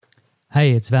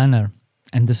Hey, it's Werner,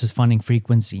 and this is Finding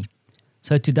Frequency.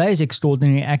 So today's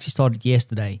Extraordinary actually started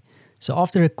yesterday. So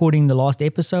after recording the last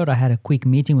episode, I had a quick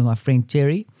meeting with my friend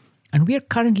Terry, and we are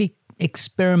currently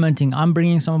experimenting. I'm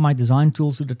bringing some of my design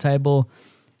tools to the table.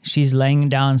 She's laying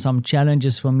down some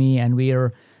challenges for me, and we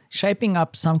are shaping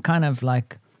up some kind of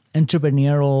like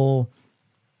entrepreneurial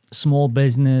small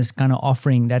business kind of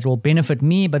offering that will benefit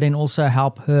me, but then also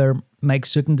help her make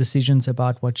certain decisions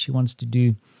about what she wants to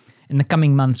do in the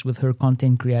coming months with her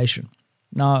content creation.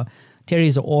 Now, Terry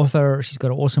is an author. She's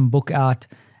got an awesome book out.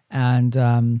 And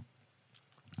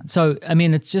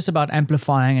it's just about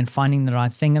amplifying and finding the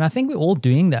right thing. And I think we're all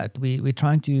doing that. We're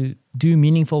trying to do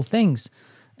meaningful things.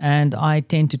 And I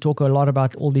tend to talk a lot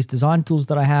about all these design tools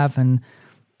that I have. And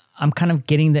I'm kind of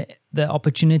getting the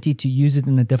opportunity to use it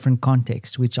in a different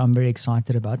context, which I'm very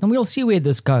excited about. And we'll see where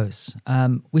this goes.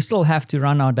 We still have to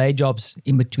run our day jobs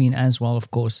in between as well,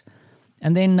 of course.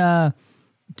 And then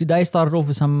today started off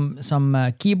with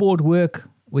some keyboard work,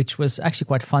 which was actually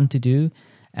quite fun to do.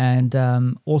 And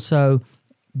also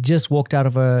just walked out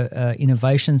of a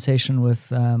innovation session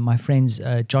with my friends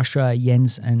Joshua,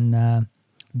 Jens, and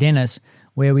Dennis,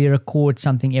 where we record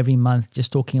something every month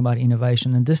just talking about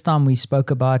innovation. And this time we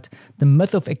spoke about the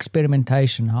myth of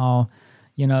experimentation, how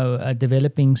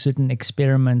developing certain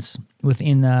experiments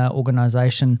within an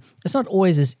organization, it's not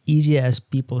always as easy as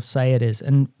people say it is.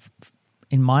 And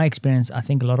in my experience, I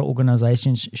think a lot of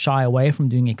organizations shy away from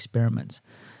doing experiments.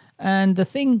 And the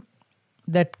thing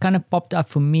that kind of popped up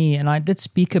for me, and I did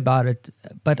speak about it,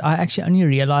 but I actually only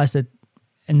realized it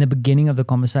in the beginning of the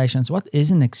conversations, what is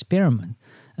an experiment?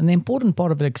 And the important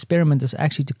part of an experiment is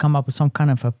actually to come up with some kind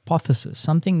of hypothesis,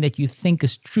 something that you think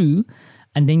is true,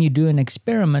 and then you do an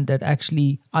experiment that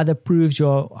actually either proves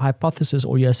your hypothesis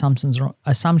or your assumptions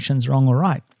wrong or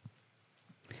right.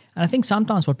 And I think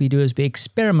sometimes what we do is we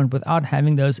experiment without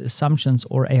having those assumptions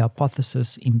or a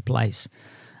hypothesis in place.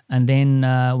 And then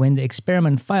when the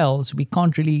experiment fails, we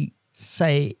can't really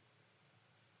say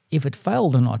if it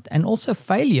failed or not. And also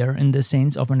failure in the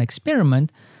sense of an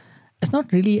experiment is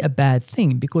not really a bad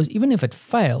thing, because even if it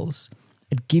fails,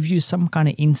 it gives you some kind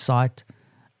of insight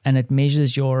and it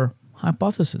measures your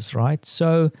hypothesis, right?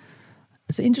 So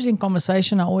it's an interesting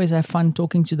conversation. I always have fun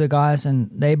talking to the guys, and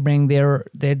they bring their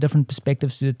different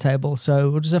perspectives to the table.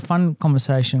 So it was a fun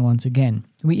conversation once again.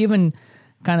 We even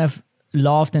kind of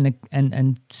laughed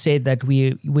and said that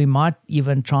we might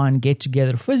even try and get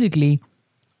together physically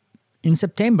in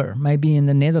September, maybe in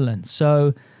the Netherlands.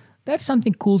 So that's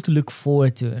something cool to look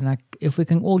forward to. And if we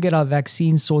can all get our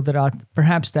vaccines sorted out,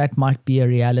 perhaps that might be a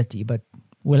reality, but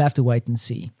we'll have to wait and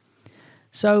see.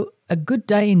 So a good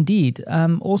day indeed.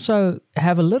 Also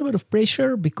have a little bit of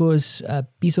pressure because a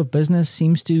piece of business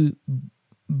seems to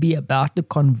be about to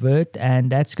convert, and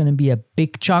that's going to be a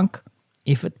big chunk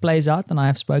if it plays out. And I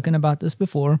have spoken about this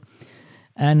before,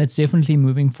 and it's definitely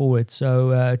moving forward.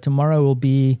 So tomorrow will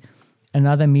be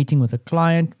another meeting with a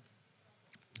client.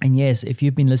 And yes, if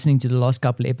you've been listening to the last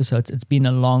couple of episodes, it's been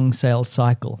a long sales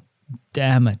cycle.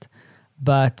 Damn it.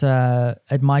 But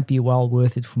it might be well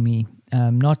worth it for me.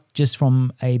 Not just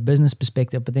from a business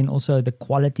perspective, but then also the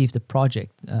quality of the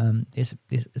project. It's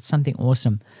something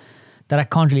awesome that I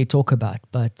can't really talk about,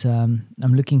 but I'm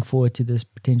looking forward to this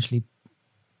potentially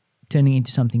turning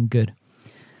into something good.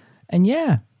 And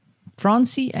yeah,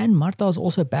 Francie and Marta is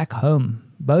also back home.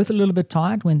 Both a little bit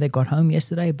tired when they got home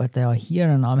yesterday, but they are here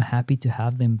and I'm happy to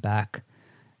have them back.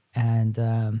 And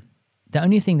the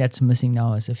only thing that's missing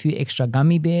now is a few extra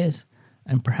gummy bears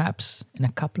and perhaps in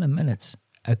a couple of minutes,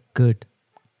 a good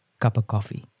cup of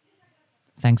coffee.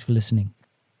 Thanks for listening.